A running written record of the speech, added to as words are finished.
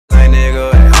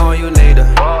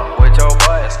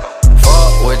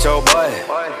with your boy.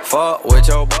 Fuck with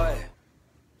your boy.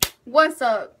 What's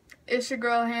up? It's your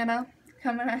girl Hannah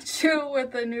coming at you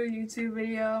with a new YouTube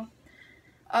video.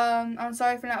 I'm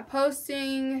sorry for not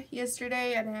posting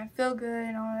yesterday. I didn't feel good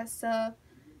and all that stuff.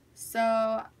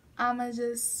 So I'ma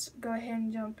just go ahead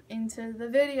and jump into the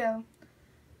video.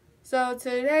 So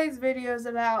today's video is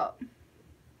about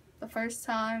the first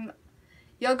time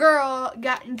your girl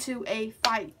got into a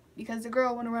fight because the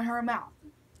girl wanted to run her mouth.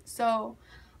 So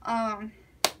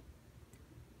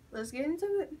let's get into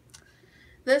it.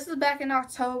 This is back in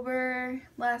October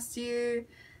last year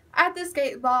at the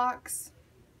skate box.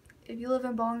 If you live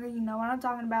in Bonga, you know what I'm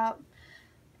talking about.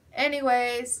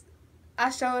 Anyways, I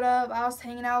showed up. I was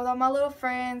hanging out with all my little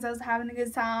friends. I was having a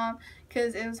good time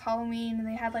because it was Halloween and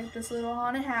they had like this little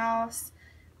haunted house.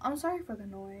 I'm sorry for the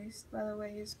noise, by the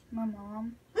way. It's my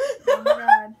mom. Oh my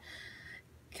god.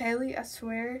 Kaylee, I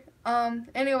swear.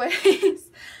 Anyways,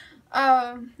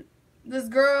 this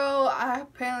girl, I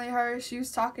apparently heard she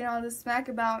was talking all this smack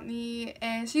about me,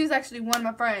 and she was actually one of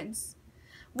my friends.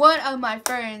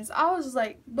 I was just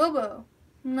like, boo-boo,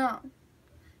 no.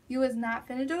 You was not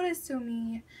finna do this to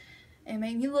me and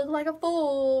make me look like a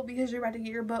fool because you're about to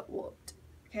get your butt whooped,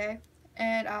 okay?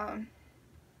 And, I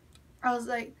was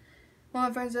like, one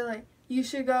of my friends were like, you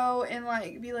should go and,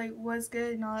 like, be like, what's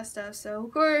good and all that stuff. So,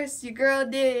 of course, your girl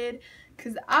did.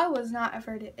 Because I was not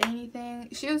afraid of anything.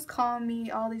 She was calling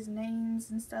me all these names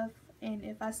and stuff. And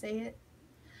if I say it,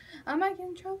 I might get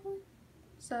in trouble.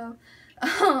 So,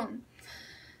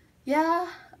 yeah.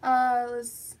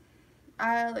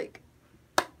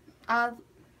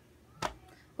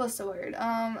 What's the word?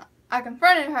 I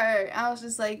confronted her. I was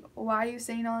just like, why are you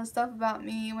saying all this stuff about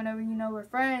me whenever you know we're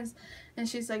friends? And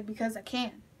she's like, because I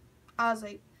can. I was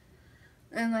like,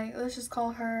 and like, let's just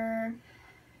call her...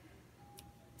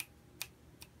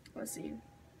 Let's see.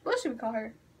 What should we call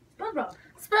her? SpongeBob.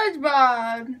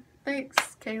 SpongeBob.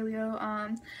 Thanks,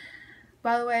 Kaylio.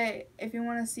 By the way, if you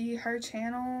want to see her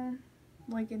channel,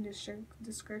 link in the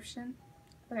description.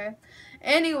 Okay.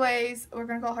 Anyways, we're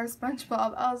gonna call her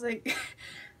SpongeBob. I was like,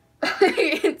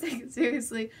 take it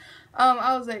seriously.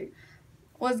 I was like,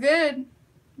 what's good,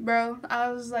 bro?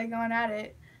 I was like going at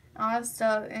it, all that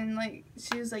stuff, and like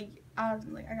she was like, I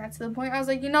got to the point. I was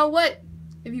like, you know what?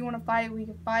 If you want to fight, we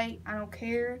can fight. I don't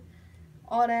care.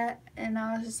 All that. And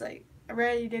I was just like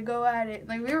ready to go at it.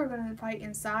 Like we were going to fight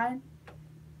inside.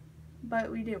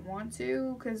 But we didn't want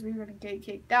to because we were going to get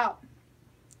kicked out.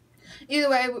 Either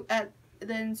way,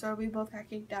 so we both got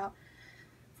kicked out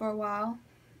for a while.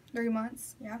 3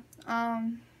 months. Yeah.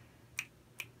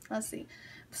 Let's see.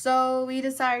 So we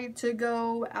decided to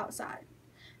go outside.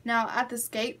 Now at the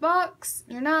skate box,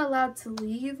 you're not allowed to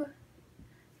leave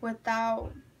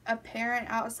without a parent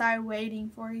outside waiting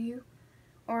for you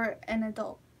or an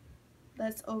adult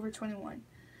that's over 21.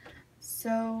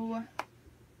 So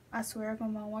I swear if my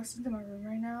mom walks into my room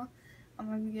right now,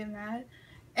 I'm gonna get mad.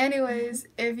 Anyways,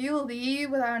 if you leave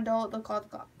without an adult, they'll call the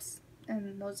cops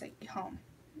and they'll take you home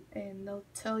and they'll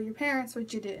tell your parents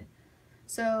what you did.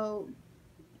 So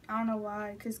I don't know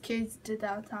why, because kids did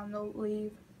that all the time. They'll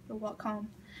leave, they'll walk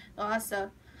home, all that stuff.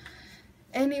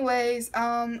 Anyways,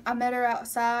 I met her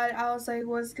outside. I was like,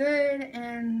 what's good?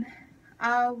 And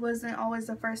I wasn't always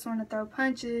the first one to throw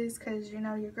punches because, you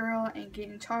know, your girl ain't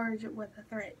getting charged with a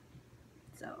threat.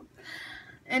 So,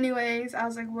 anyways, I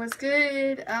was like, what's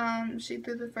good? She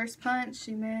threw the first punch.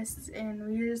 She missed, and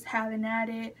we were just having at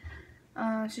it.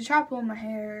 She tried pulling my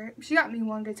hair. She got me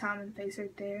one good time in the face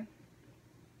right there.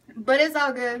 But it's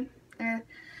all good.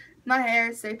 My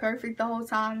hair stayed perfect the whole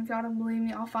time. If y'all don't believe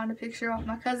me, I'll find a picture off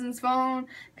my cousin's phone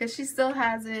because she still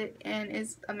has it, and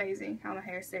it's amazing how my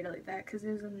hair stayed like that because it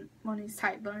was in one of these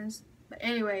tight buns. But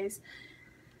anyways,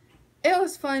 it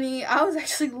was funny. I was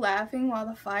actually laughing while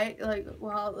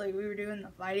we were doing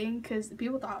the fighting because the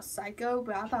people thought I was psycho,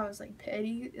 but I thought it was like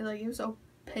petty. Like it was so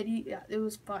petty. Yeah, it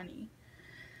was funny.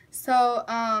 So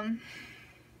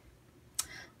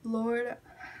Lord,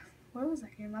 what was I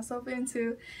getting myself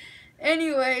into?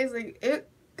 Anyways, like, it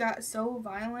got so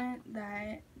violent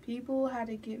that people had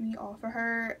to get me off of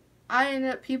her. I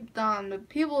ended up, the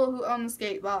people who own the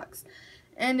skate box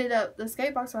the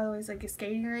skate box, by the way, is like a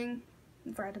skating ring.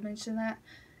 I forgot to mention that.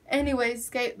 Anyways,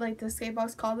 the skate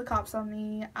box called the cops on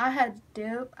me. I had to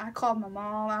dip. I called my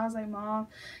mom. I was like, Mom,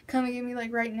 come and get me,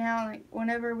 like, right now. Like,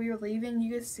 whenever we were leaving,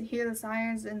 you could hear the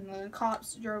sirens, and the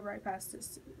cops drove right past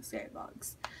this skate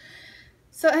box.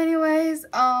 So anyways,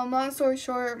 long story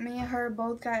short, me and her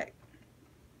both got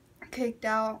kicked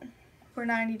out for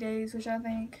 90 days, which I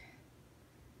think,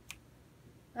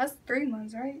 that's 3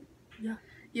 months, right? Yeah.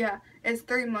 Yeah, it's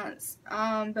 3 months.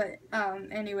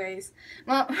 Anyways,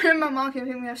 my mom came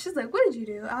pick me up. She's like, "What did you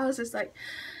do?" I was just like,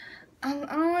 I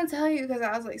don't want to tell you because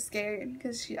I was like scared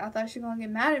because I thought she was gonna get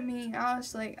mad at me. I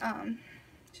was like,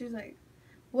 she was like,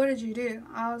 "What did you do?"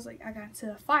 I was like, "I got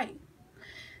into a fight."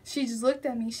 She just looked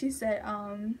at me. She said,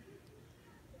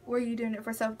 "Were you doing it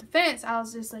for self-defense?" I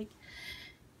was just like,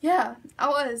 "Yeah, I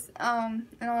was," and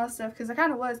all that stuff, because I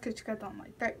kind of was, because she kept on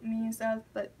like threatening me and stuff,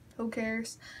 but who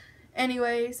cares?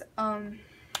 Anyways,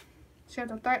 she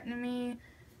kept on threatening me,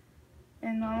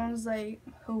 and my mom was like,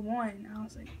 "Who won?" I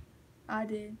was like, "I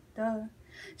did, duh."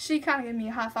 She kind of gave me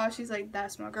a high five. She's like,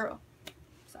 "That's my girl."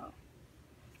 So,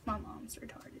 my mom's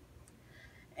retarded.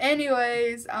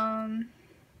 Anyways,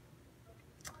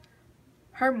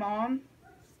 her mom,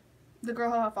 the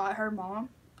girl who I fought, her mom,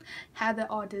 had the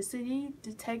audacity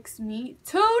to text me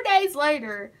 2 days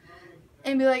later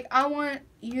and be like, "I want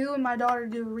you and my daughter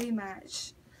to do a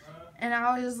rematch." And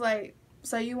I was just like,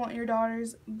 "So you want your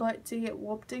daughter's butt to get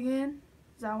whooped again?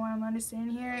 Is that what I'm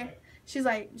understanding here?" She's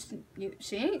like,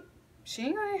 she ain't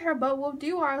gonna get her butt whooped,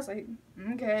 you are. I was like,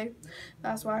 okay.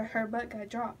 That's why her butt got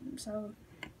dropped. So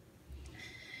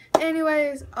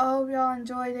anyways, I hope y'all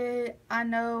enjoyed it. I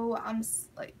know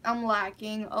I'm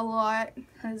lacking a lot,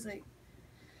 because like,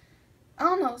 I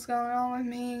don't know what's going on with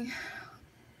me.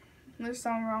 There's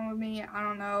something wrong with me. I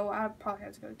don't know. I probably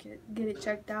have to go get it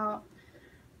checked out.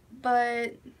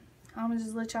 But I'm gonna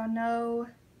just let y'all know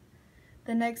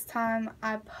the next time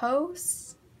I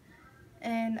post,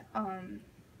 and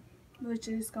which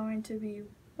is going to be,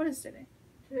 what is today?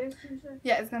 Today's Tuesday?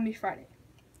 Yeah, it's gonna be Friday.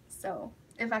 So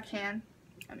if I can,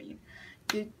 I mean,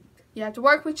 you have to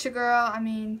work with your girl. I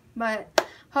mean, but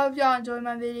hope y'all enjoyed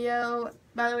my video.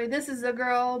 By the way, this is a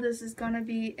girl. This is gonna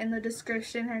be in the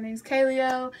description. Her name's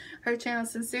Kaylio. Her channel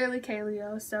is Sincerely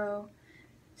Kaylio. So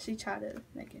she tried to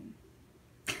make it.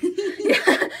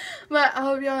 Yeah. But I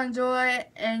hope y'all enjoy it,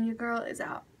 and your girl is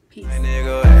out. Peace. Hey,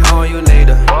 nigga, all you need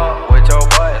to fuck with your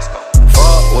boy.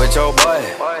 Fuck with your boy.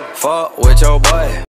 Fuck with your boy.